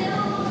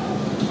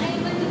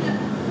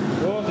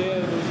 Oh dear,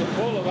 there's a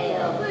polar bear.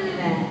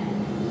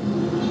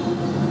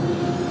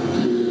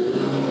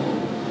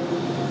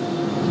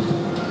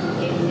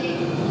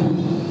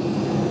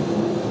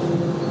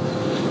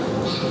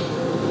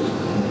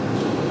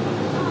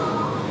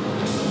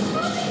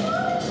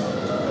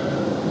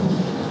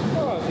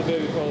 Oh, it's a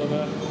baby polar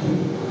bear.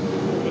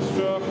 A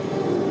stroke.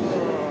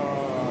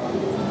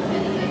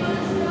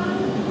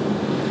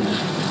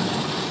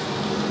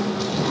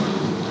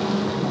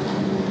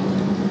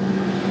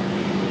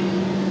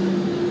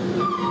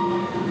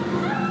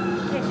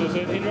 This was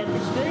an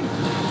interactive screen.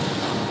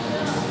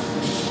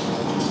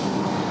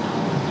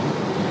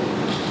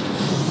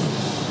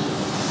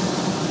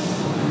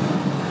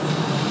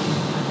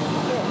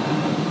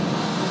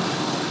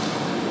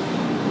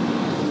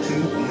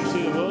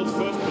 See the world's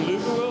first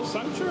beluga whale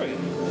sanctuary.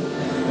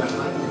 They're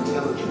highly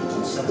intelligent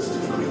and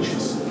sensitive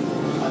creatures.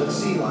 And at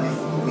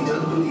SeaLife, we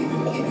don't believe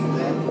in keeping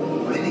them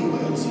or any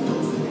whales and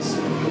dolphins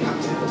in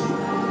captivity.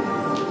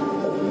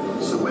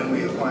 So when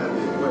we acquired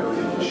the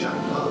aquarium in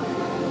Shanghai,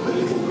 the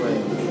little grey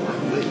and little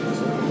white lived,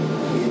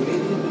 we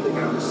immediately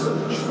began a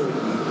search for a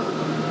new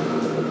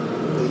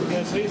home.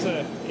 Yes, here's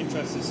an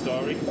interesting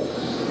story.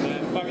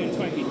 Back in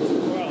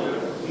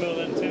 2012,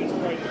 Merlin Thames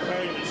acquired an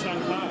aquarium in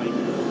Shanghai,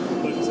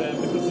 but because they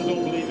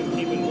don't believe in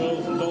keeping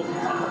whales and dolphins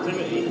in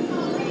captivity,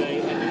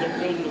 they ended up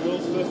building the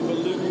world's first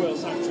beluga whale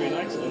sanctuary in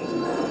Iceland,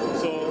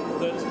 so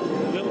that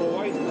little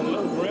white and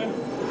little grey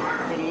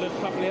could live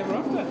happily ever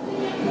after.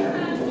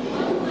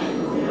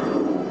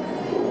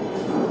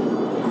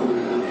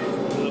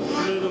 They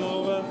flew them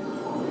over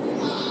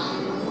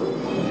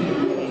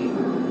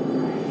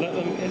and let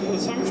them into the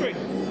sanctuary.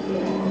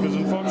 Because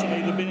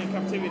unfortunately they've been in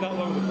captivity that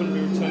long they couldn't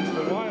be returned to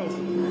the wild.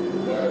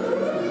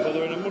 But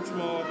they're in a much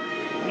more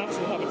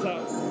natural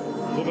habitat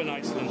up in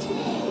Iceland.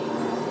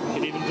 You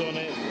can even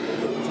donate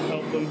to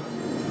help them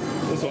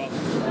as well.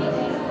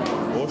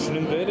 Ocean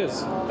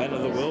invaders enter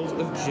the world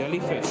of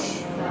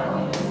jellyfish.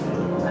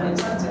 And it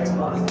turns into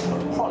like a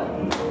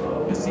pollen.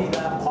 You see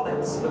their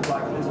pollens look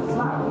like little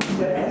flowers.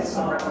 They're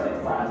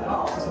surrounded by an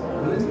art.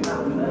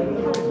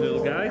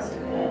 Little guys.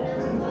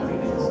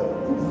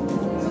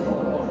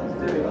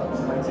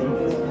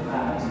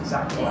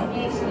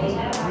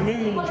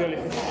 Moon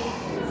jellyfish.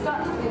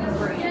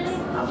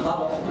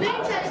 Moon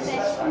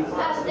jellyfish,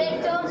 they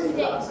don't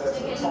stick.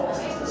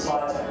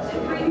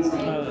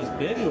 Oh, there's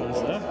baby ones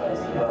there.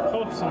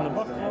 Polyps on the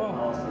back. Oh.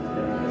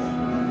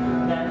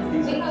 What are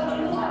these ones?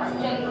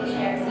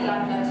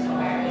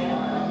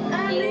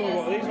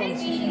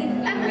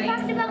 The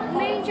fact about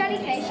moon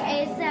jellyfish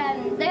is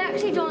they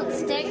actually don't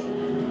sting.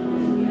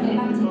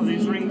 Oh,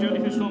 these ring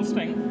jellyfish don't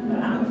sting?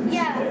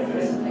 Yeah.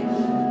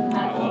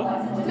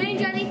 Oh, Moon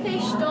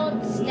jellyfish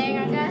don't sting,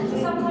 I guess.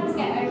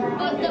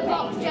 But the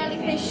box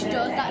jellyfish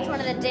does. That's one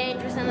of the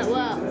dangerous in the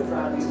world.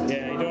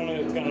 yeah, you don't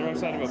want to go on the wrong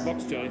side of a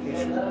box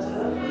jellyfish.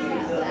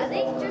 Are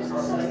they just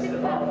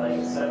plastic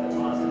bags?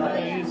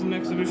 Here's an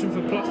exhibition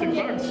for plastic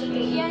bags.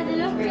 Yeah, they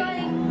look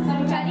like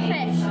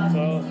jellyfish.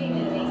 So,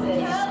 it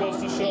just goes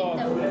to show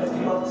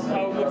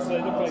how much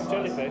they look like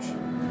jellyfish.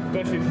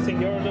 Especially if you think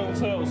you're a little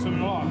turtle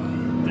swimming along.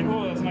 Think,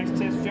 oh, that's a nice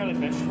taste of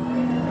jellyfish.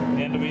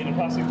 You end up eating a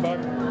plastic bag.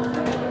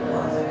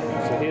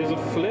 So here's a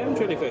flame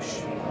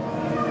jellyfish.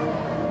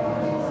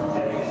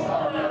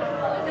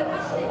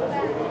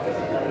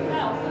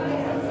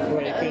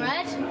 Where you can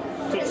Red. touch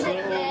the little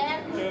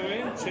jelly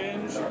and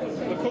change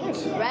the colours.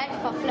 Red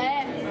for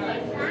flame.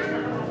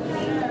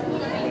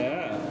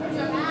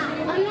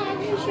 Yeah. I'm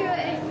not even sure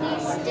if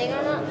these sting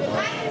or not.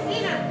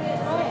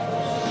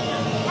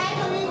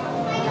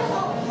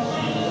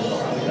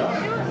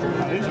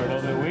 These are a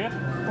little bit weird.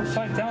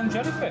 Upside down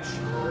jellyfish.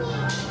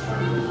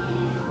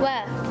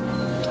 Where?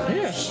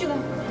 Yeah. Sure.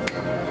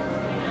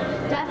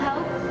 That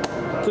help?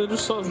 They're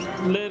just sort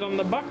of laid on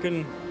the back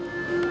and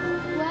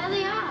Where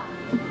they are?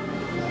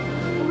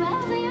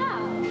 Where they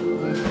are?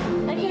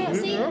 I can't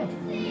see them.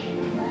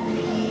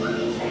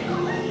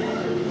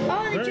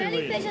 Oh, the Very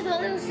jellyfish are the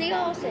little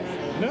seahorses.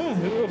 no,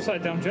 they're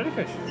upside down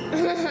jellyfish.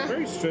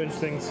 Very strange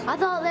things. I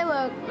thought they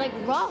were like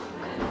rock.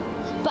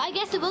 But I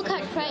guess they will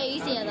catch prey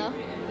easier though.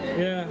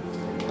 Yeah.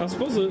 I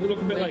suppose they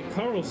look a bit like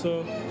coral,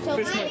 so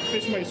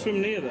fish might swim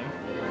near them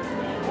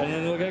and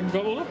then they'll get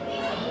gobbled up.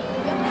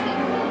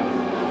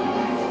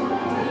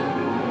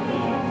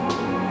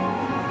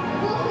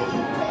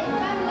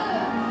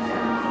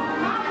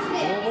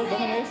 Global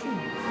domination.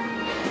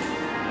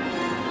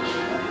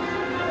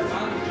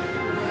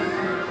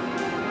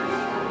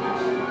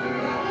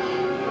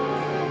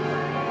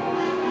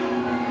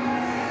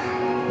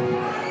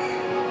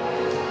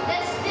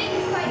 Their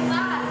sting's quite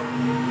bad.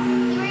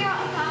 3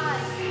 out of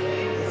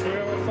 5. 3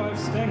 out of 5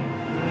 sting.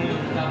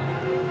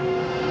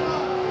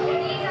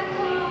 These are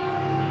called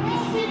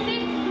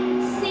Pacific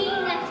sea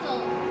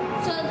nettle.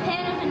 So the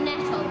pain of a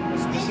nettle.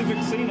 Pacific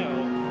sea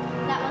nettle.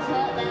 That was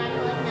hurt then, I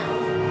don't like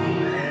nettles.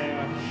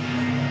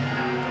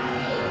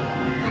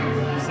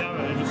 Yeah.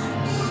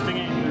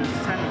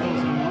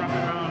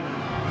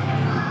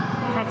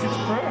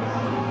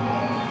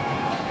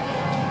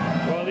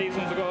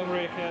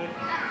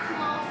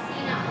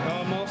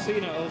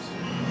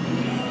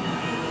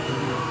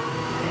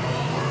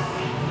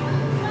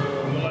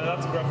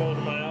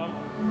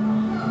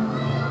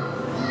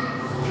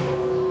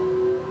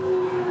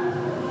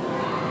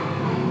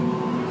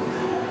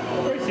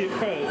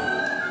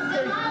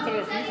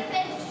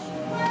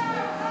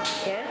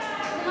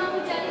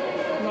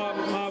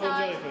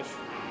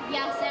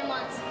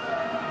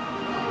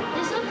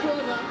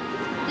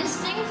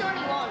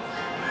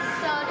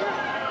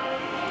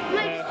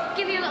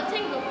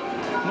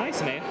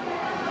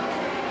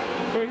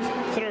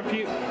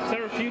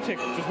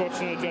 just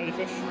watching the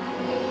jellyfish.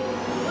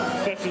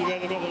 Especially where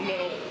they've got them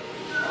little.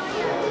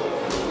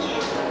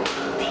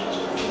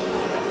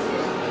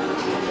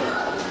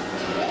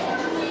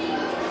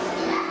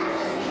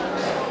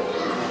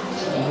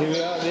 And here we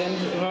are at the end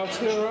of our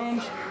tour around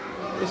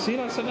the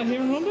SeaLife Centre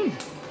here in London.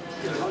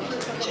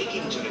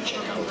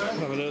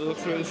 Have a little look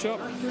through the shop.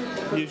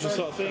 Usual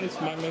sort of things,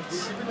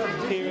 magnets,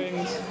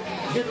 earrings,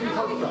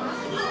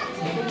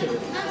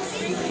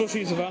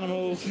 plushies of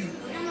animals,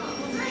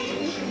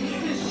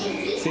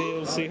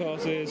 seals,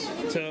 seahorses,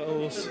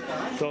 turtles,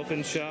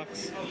 dolphins,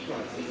 sharks,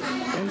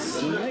 and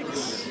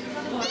snakes.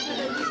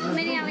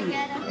 Mini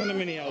alligator. And a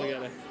mini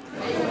alligator.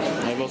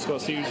 They've also got a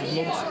series of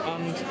mugs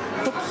and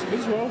cups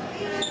as well.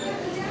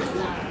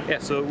 Yeah,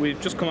 so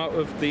we've just come out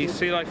of the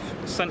SeaLife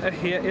Centre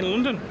here in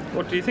London.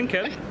 What do you think,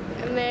 Kaylee?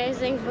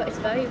 Amazing, but it's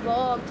very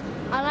warm.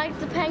 I liked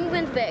the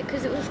penguins bit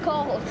because it was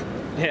cold.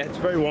 Yeah, it's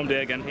a very warm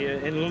day again here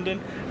in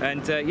London,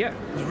 and yeah,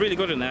 it was really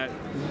good in there,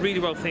 really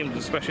well themed,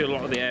 especially a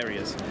lot of the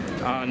areas,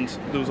 and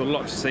there was a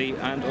lot to see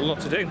and a lot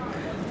to do.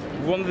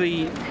 One of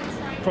the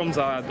problems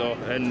I had though,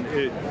 and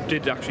it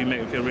did actually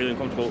make me feel really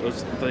uncomfortable,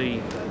 was the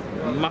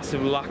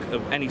massive lack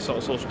of any sort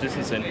of social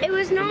distancing. It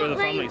was from not other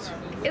like families.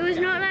 it was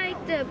not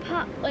like the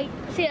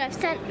SeaLife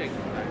Centre.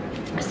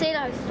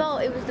 SeaLife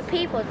thought it was the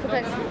people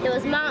because there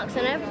was marks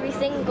on every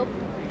single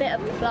bit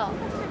of the floor.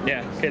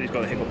 Yeah, Kaylee's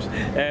got the hiccups.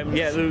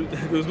 Yeah, there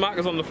was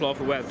markers on the floor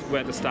for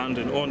where to stand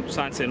and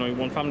signs saying only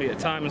one family at a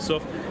time and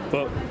stuff,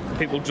 but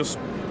people just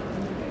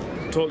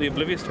totally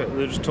oblivious to it.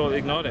 They just totally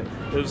ignored it.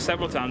 There was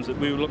several times that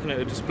we were looking at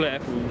a display,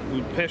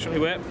 we would patiently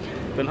wait,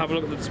 then have a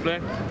look at the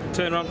display,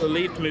 turn around to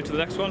leave to move to the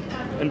next one,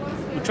 and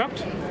we're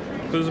trapped.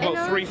 There was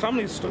about 3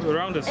 families stuck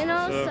around us. And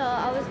also,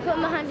 I was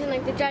putting my hand in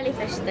like the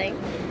jellyfish thing.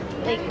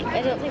 Like,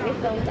 I don't think we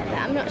filmed that.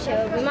 I'm not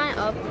sure. We might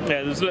have.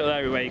 Yeah, there's a little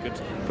area where you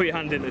could put your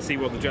hand in to see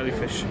what the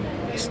jellyfish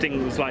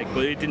sting was like,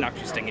 but it didn't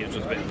actually sting. It was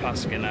just a bit of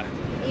plastic in there.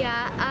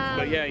 Yeah.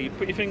 But yeah, you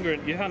put your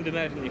hand in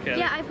there, didn't you, Kaylee?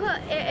 Yeah, I put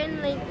it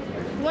in like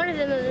one of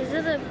them, and this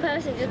other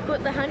person just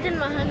put the hand in.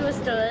 My hand was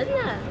still in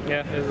there.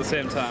 Yeah, at the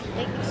same time.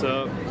 Like,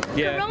 So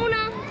yeah.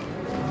 Corona.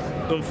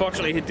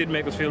 Unfortunately, it did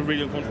make us feel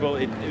really uncomfortable.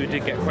 It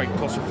did get quite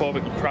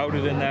claustrophobic and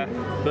crowded in there.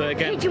 But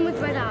again, Pigeon with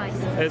red eyes.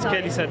 as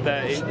Sorry. Kaylee said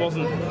there, it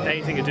wasn't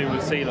anything to do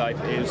with sea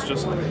life. It was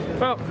just,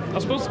 well, I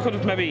suppose they could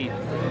have maybe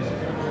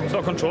sort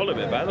of controlled it a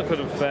bit better. They could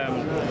have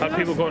had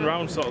people going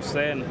around sort of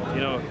saying,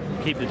 you know,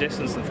 keep the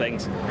distance and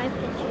things.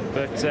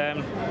 But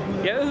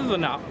yeah, other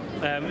than that,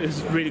 it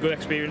was a really good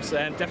experience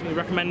and definitely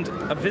recommend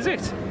a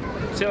visit.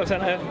 SeaLife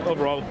Centre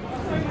overall,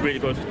 really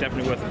good,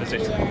 definitely worth a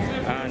visit.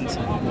 And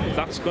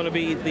that's going to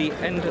be the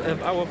end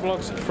of our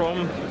vlogs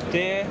from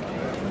day...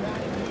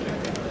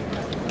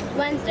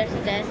 Wednesday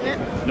today, isn't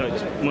it? No,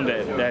 it's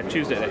Monday,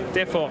 Tuesday,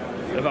 day 4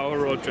 of our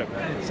road trip.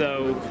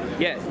 So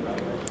yeah,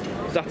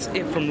 that's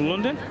it from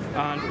London.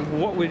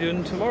 And what we're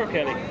doing tomorrow,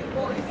 Kaylee?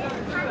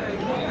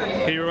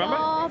 Can you remember?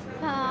 Thorpe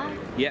Park.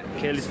 Yeah,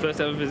 Kaylee's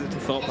first ever visit to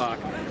Thorpe Park.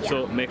 Yeah.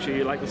 So make sure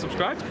you like and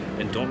subscribe,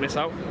 and don't miss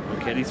out on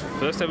Kaylee's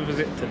first ever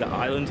visit to the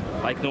island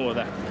like no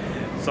other.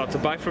 So that's a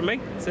bye from me.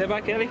 Say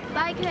bye, Kaylee.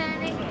 Bye,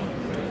 Kaylee.